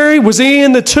cemetery? Was he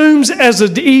in the tombs as a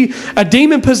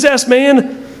demon-possessed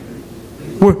man?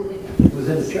 He was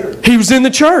in the church. He was in the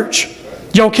church.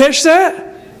 Y'all catch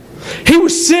that? He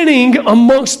was sitting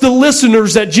amongst the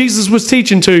listeners that Jesus was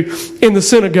teaching to in the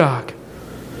synagogue.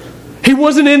 He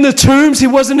wasn't in the tombs. He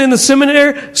wasn't in the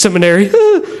seminary.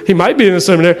 He might be in the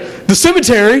seminary. The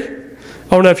cemetery.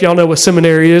 I don't know if y'all know what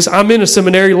seminary is. I'm in a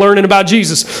seminary learning about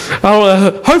Jesus.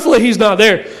 Hopefully he's not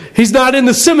there. He's not in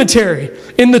the cemetery,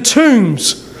 in the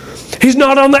tombs. He's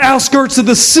not on the outskirts of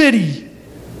the city.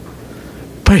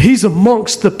 But he's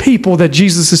amongst the people that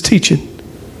Jesus is teaching.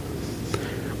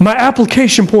 My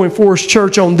application point for us,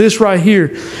 church, on this right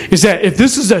here is that if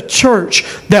this is a church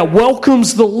that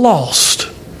welcomes the lost,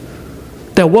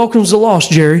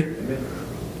 Jerry,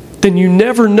 then you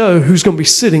never know who's going to be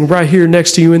sitting right here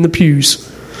next to you in the pews.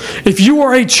 If you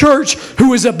are a church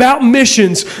who is about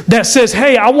missions that says,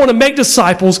 hey, I want to make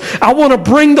disciples, I want to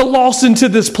bring the lost into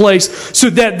this place so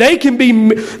that they can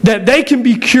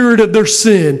be cured of their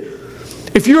sin.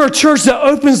 If you're a church that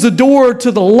opens the door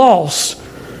to the lost,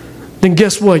 then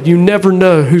guess what? You never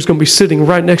know who's going to be sitting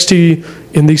right next to you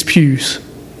in these pews.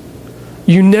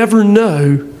 You never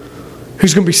know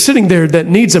who's going to be sitting there that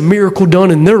needs a miracle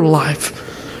done in their life.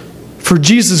 For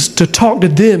Jesus to talk to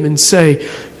them and say,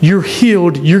 you're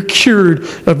healed, you're cured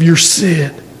of your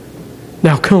sin.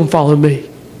 Now come follow me.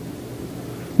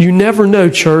 You never know,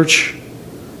 church,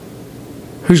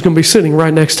 who's going to be sitting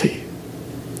right next to you.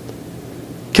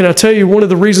 Can I tell you one of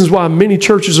the reasons why many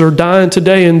churches are dying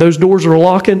today and those doors are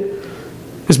locking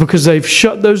is because they've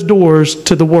shut those doors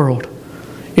to the world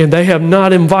and they have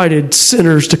not invited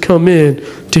sinners to come in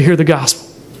to hear the gospel.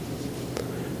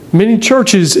 Many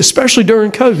churches, especially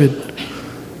during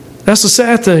COVID, that's the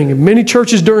sad thing. Many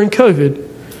churches during COVID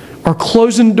are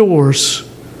closing doors.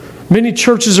 Many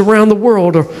churches around the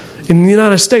world in the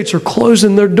United States are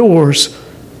closing their doors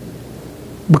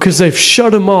because they've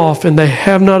shut them off and they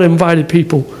have not invited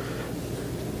people.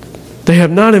 They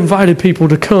have not invited people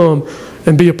to come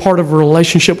and be a part of a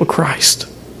relationship with Christ.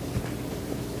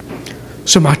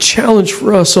 So my challenge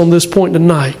for us on this point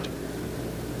tonight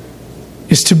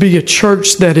is to be a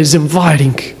church that is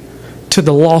inviting to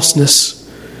the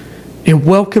lostness and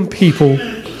welcome people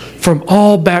from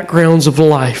all backgrounds of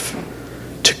life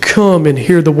to come and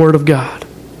hear the Word of God.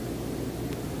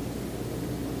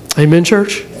 Amen,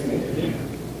 church?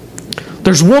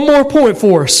 There's one more point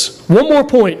for us. One more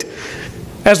point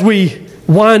as we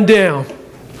wind down.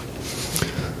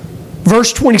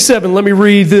 Verse 27, let me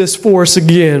read this for us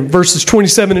again. Verses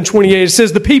 27 and 28. It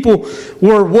says the people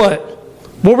were what?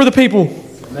 What were the people?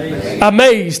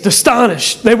 Amazed,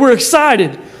 astonished. They were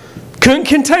excited. Couldn't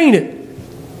contain it.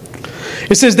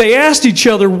 It says they asked each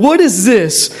other, what is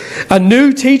this? A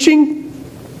new teaching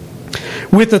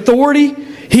with authority?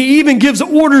 He even gives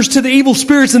orders to the evil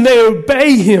spirits and they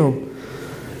obey him.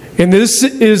 And this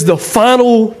is the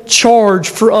final charge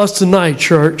for us tonight,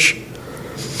 church.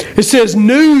 It says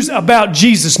news about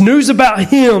Jesus, news about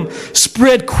him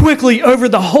spread quickly over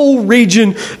the whole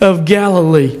region of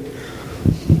Galilee.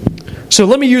 So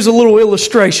let me use a little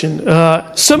illustration.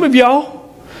 Some of y'all,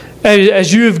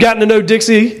 as you have gotten to know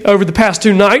Dixie over the past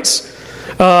 2 nights,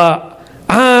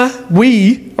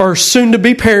 we are soon to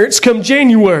be parents come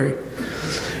January.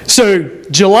 So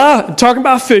July, talking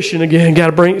about fishing again,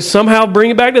 got to somehow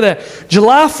bring it back to that.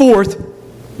 July 4th,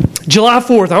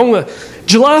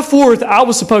 I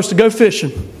was supposed to go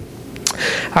fishing.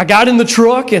 I got in the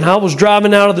truck and I was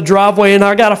driving out of the driveway and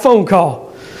I got a phone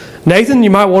call. Nathan, you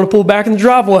might want to pull back in the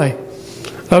driveway.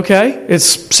 Okay,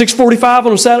 it's 6:45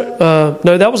 on a Saturday.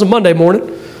 No, that was a Monday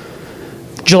morning.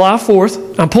 July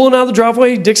 4th. I'm pulling out of the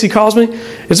driveway. Dixie calls me.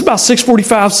 It's about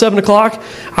 6:45, 7 o'clock.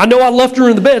 I know I left her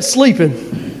in the bed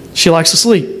sleeping. She likes to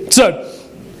sleep. So,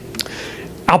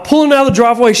 I'm pulling out of the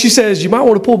driveway. She says, you might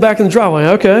want to pull back in the driveway.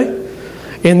 Okay.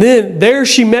 And then there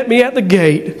she met me at the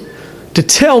gate to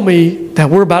tell me that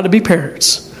we're about to be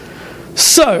parents.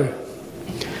 So,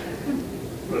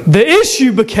 the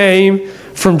issue became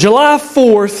from July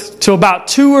 4th to about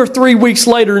 2 or 3 weeks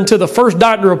later into the first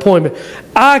doctor appointment.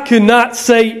 I could not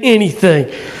say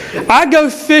anything. I go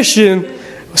fishing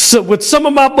with some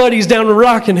of my buddies down in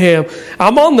Rockingham.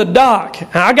 I'm on the dock,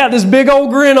 and I got this big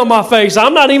old grin on my face.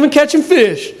 I'm not even catching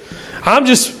fish. I'm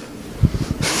just,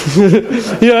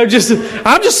 I'm just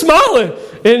smiling.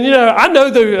 And I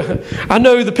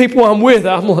know the people I'm with.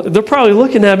 They're probably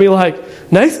looking at me like,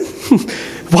 Nathan,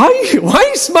 why are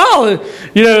you smiling?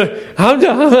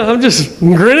 I'm just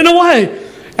grinning away.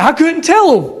 I couldn't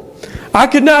tell them. I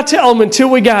could not tell them until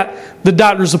we got the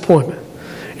doctor's appointment.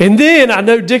 And then I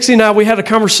know Dixie and we had a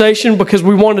conversation because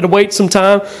we wanted to wait some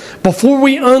time before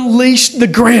we unleashed the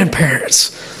grandparents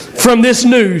from this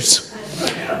news.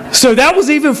 So that was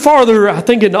even farther, I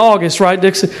think, in August, right,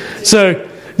 Dixie? So,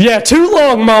 yeah, too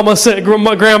long, my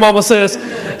grandmama says.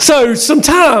 So, some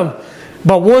time.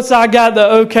 But once I got the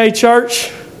okay,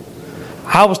 church,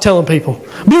 I was telling people.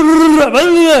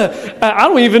 I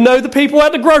don't even know the people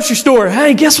at the grocery store.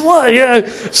 Hey, guess what?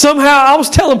 Somehow I was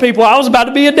telling people I was about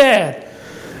to be a dad.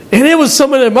 And it was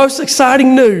some of the most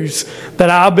exciting news that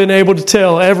I've been able to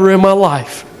tell ever in my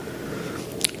life.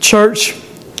 Church,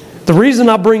 the reason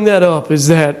I bring that up is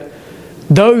that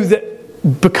though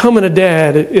that becoming a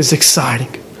dad is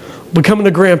exciting, becoming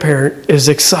a grandparent is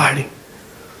exciting,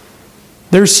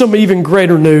 there's some even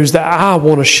greater news that I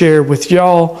want to share with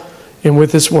y'all and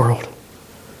with this world.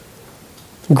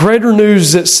 Greater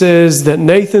news that says that,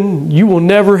 Nathan, you will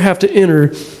never have to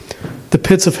enter the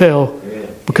pits of hell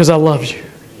because I love you.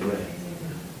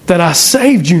 That I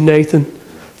saved you, Nathan,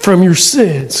 from your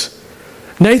sins.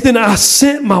 Nathan, I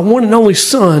sent my one and only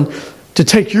Son to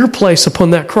take your place upon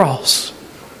that cross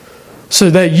so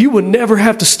that you would never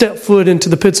have to step foot into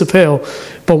the pits of hell,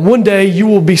 but one day you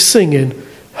will be singing,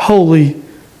 Holy,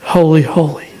 Holy,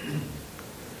 Holy,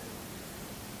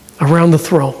 around the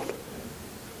throne.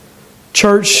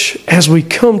 Church, as we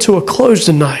come to a close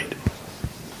tonight,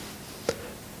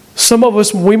 some of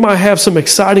us, we might have some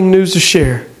exciting news to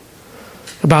share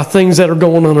about things that are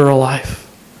going on in our life.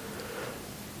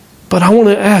 But I want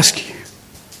to ask you,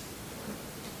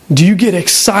 do you get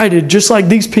excited just like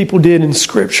these people did in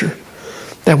Scripture?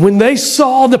 that when they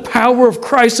saw the power of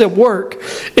Christ at work,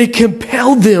 it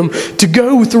compelled them to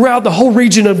go throughout the whole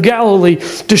region of Galilee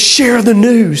to share the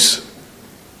news.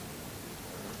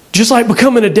 Just like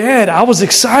becoming a dad, I was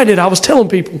excited. I was telling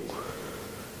people.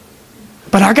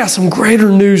 But I got some greater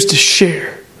news to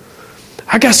share.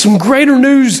 I got some greater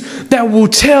news that will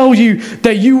tell you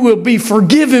that you will be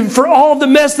forgiven for all the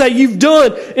mess that you've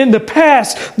done in the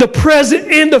past, the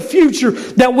present, and the future.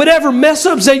 That whatever mess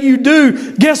ups that you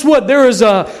do, guess what? There is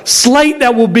a slate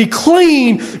that will be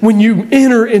clean when you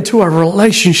enter into a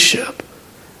relationship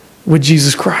with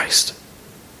Jesus Christ.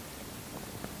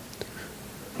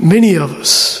 Many of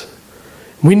us,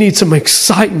 we need some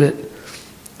excitement,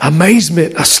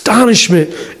 amazement,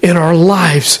 astonishment in our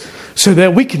lives so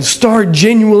that we can start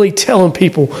genuinely telling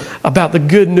people about the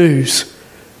good news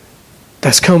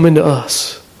that's coming to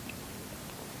us.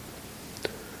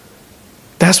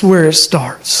 That's where it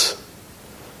starts.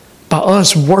 By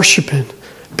us worshiping,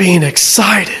 being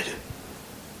excited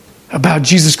about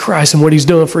Jesus Christ and what He's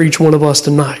done for each one of us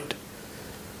tonight.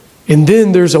 And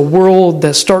then there's a world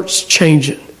that starts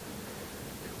changing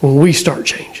when we start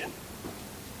changing.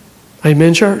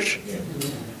 Amen, church?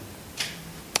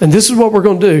 And this is what we're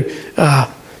going to do.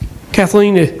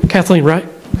 Kathleen, right?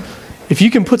 If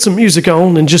you can put some music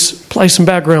on and just play some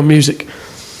background music.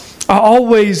 I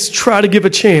always try to give a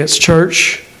chance,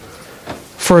 church,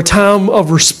 for a time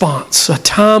of response, a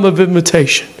time of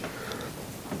invitation.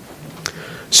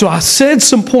 So I said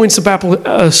some points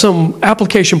of some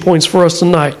application points for us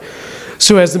tonight.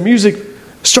 So as the music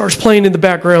starts playing in the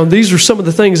background, these are some of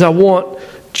the things I want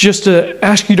just to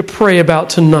ask you to pray about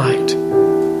tonight.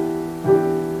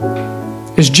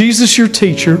 Is Jesus your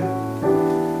teacher?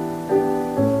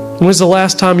 When's the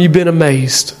last time you've been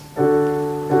amazed?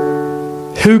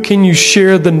 Who can you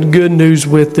share the good news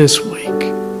with this week?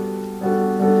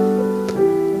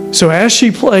 So as she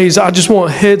plays, I just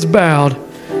want heads bowed,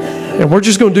 and we're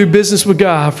just going to do business with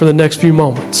God for the next few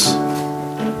moments.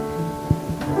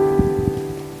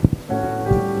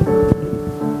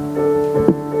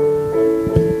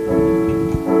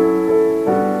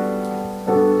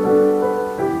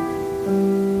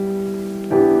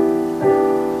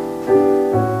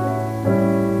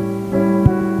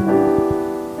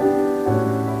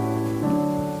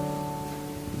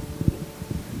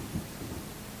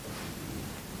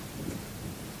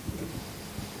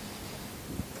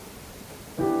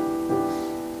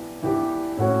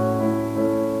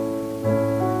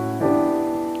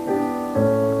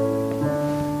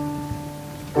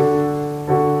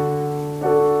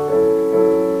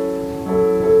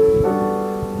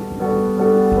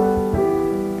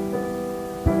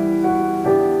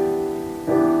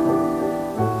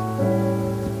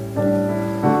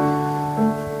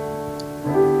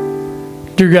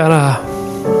 Dear God,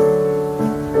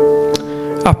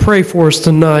 I pray for us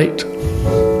tonight.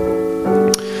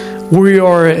 We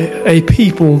are a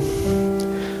people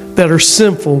that are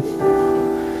sinful,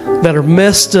 that are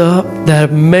messed up, that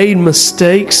have made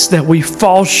mistakes, that we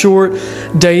fall short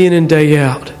day in and day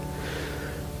out.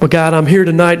 But God, I'm here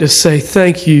tonight to say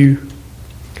thank you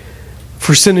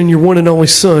for sending your one and only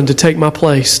Son to take my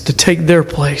place, to take their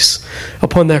place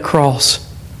upon that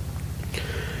cross.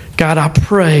 God, I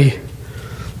pray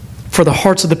for the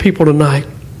hearts of the people tonight,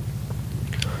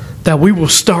 that we will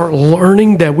start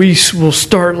learning, that we will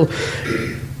start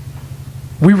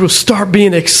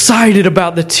being excited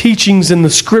about the teachings and the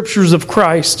scriptures of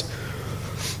Christ,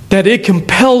 that it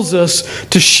compels us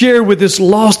to share with this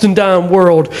lost and dying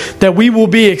world, that we will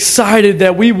be excited,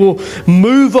 that we will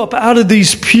move up out of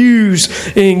these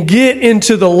pews and get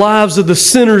into the lives of the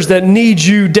sinners that need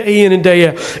you day in and day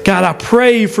out. God, I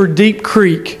pray for Deep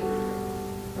Creek.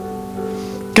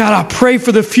 God, I pray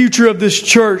for the future of this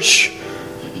church,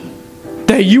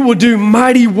 that you will do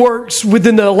mighty works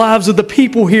within the lives of the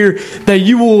people here,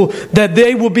 that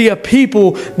they will be a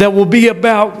people that will be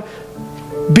about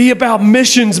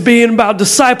missions, being about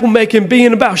disciple making,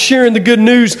 being about sharing the good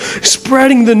news,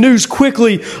 spreading the news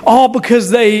quickly, all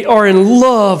because they are in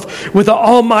love with the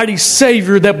Almighty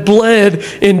Savior that bled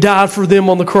and died for them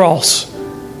on the cross.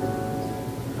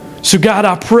 So God,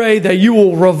 I pray that you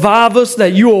will revive us,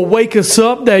 that you will wake us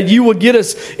up, that you will get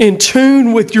us in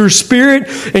tune with your Spirit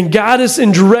and guide us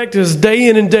and direct us day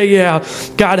in and day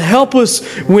out. God, help us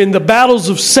when the battles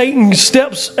of Satan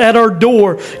steps at our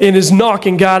door and is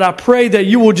knocking. God, I pray that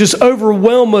you will just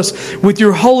overwhelm us with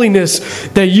your holiness,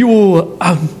 that you will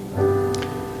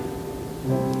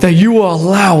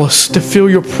allow us to feel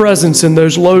your presence in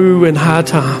those low and high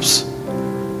times.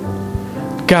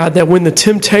 God, that when the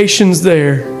temptation's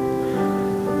there,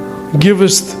 give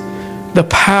us the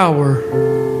power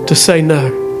to say no.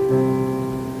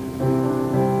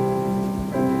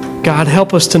 God,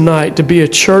 help us tonight to be a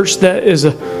church that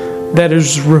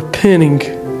is repenting,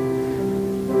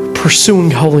 pursuing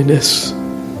holiness.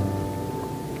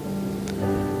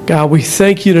 God, we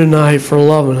thank you tonight for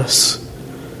loving us.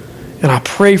 And I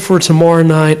pray for tomorrow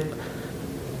night,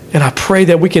 and I pray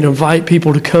that we can invite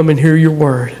people to come and hear your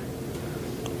word.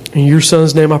 In your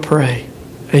Son's name I pray.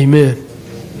 Amen.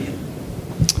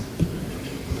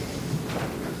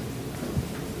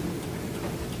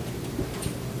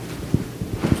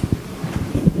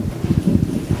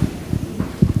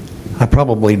 I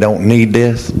probably don't need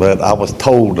this, but I was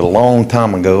told a long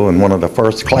time ago in one of the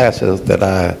first classes that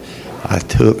I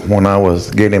took when I was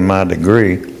getting my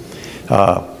degree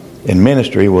in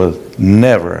ministry was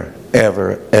never,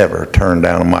 ever, ever turn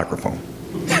down a microphone.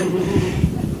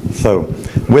 So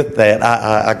with that,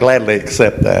 I gladly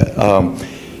accept that.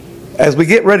 As we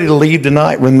get ready to leave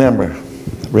tonight, remember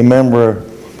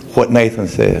what Nathan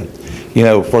said. You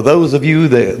know, for those of you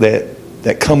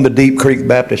that come to Deep Creek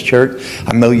Baptist Church,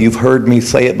 I know you've heard me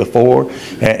say it before,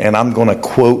 and I'm going to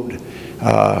quote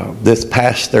this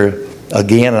pastor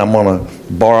again, and I'm going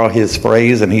to borrow his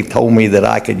phrase, and he told me that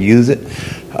I could use it.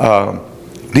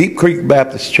 Deep Creek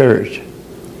Baptist Church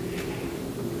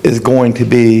is going to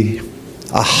be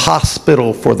a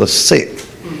hospital for the sick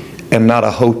and not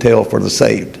a hotel for the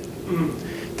saved.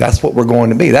 That's what we're going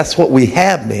to be. That's what we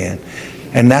have been.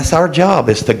 And that's our job,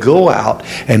 is to go out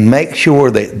and make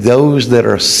sure that those that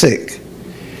are sick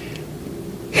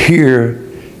hear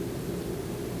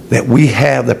that we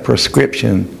have the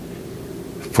prescription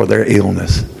for their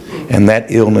illness. And that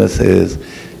illness is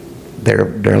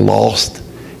they're lost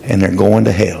and they're going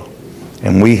to hell.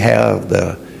 And we have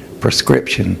the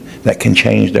prescription that can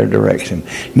change their direction.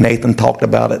 Nathan talked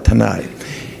about it tonight.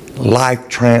 Life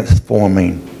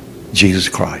transforming Jesus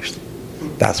Christ.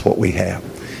 That's what we have.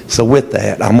 So with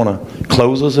that, I'm going to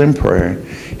close us in prayer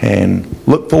and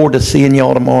look forward to seeing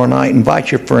y'all tomorrow night.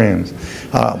 Invite your friends.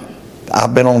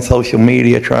 I've been on social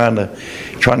media trying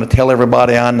to tell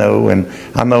everybody I know, and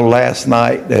I know last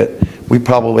night that we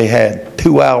probably had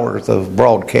 2 hours of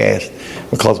broadcast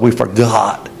because we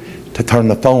forgot to turn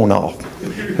the phone off.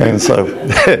 And so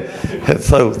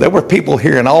there were people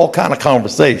hearing all kind of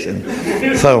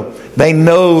conversation. So they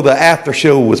know the after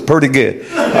show was pretty good,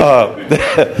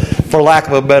 for lack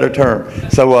of a better term.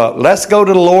 So let's go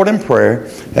to the Lord in prayer,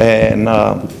 and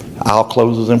I'll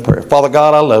close us in prayer. Father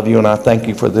God, I love you, and I thank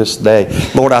you for this day.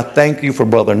 Lord, I thank you for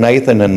Brother Nathan and